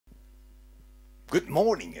Good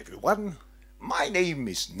morning, everyone. My name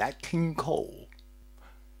is Nat King Cole.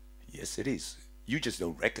 Yes, it is. You just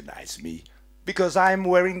don't recognize me because I'm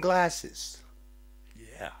wearing glasses.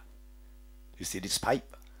 Yeah. You see this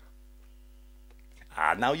pipe?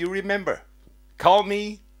 Now you remember. Call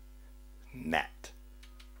me Nat.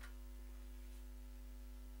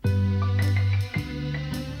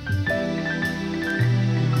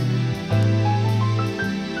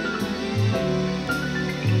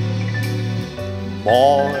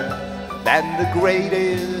 More than the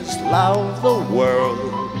greatest love the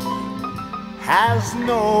world has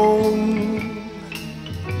known.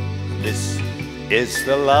 This is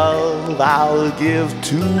the love I'll give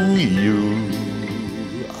to you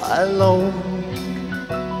alone.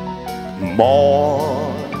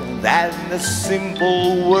 More than the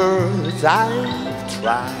simple words I've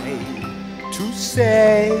tried to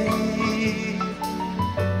say,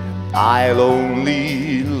 I'll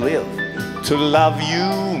only live to love you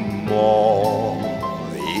more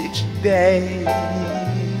each day.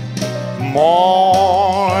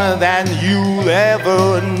 More than you'll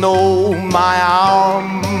ever know, my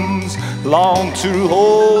arms long to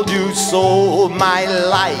hold you, so my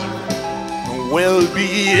life will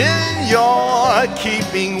be in your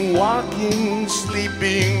keeping. Walking,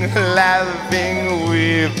 sleeping, laughing,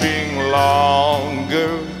 weeping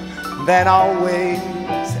longer than always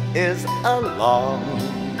is a long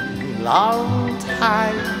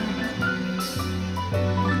time.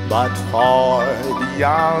 But for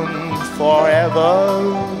beyond forever,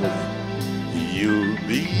 you'll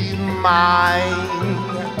be mine.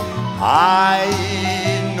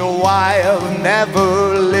 I know I have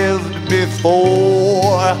never lived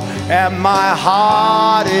before, and my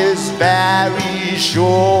heart is very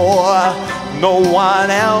sure no one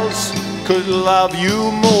else could love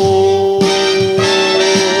you more.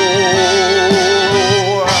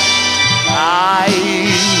 I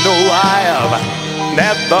know I have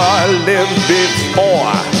never lived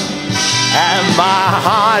before, and my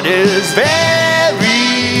heart is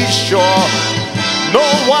very sure no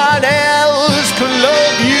one else could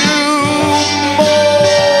love you more.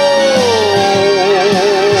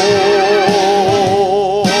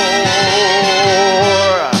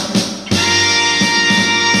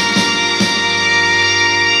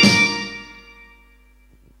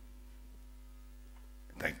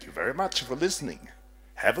 Thank you very much for listening.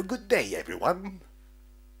 Have a good day, everyone.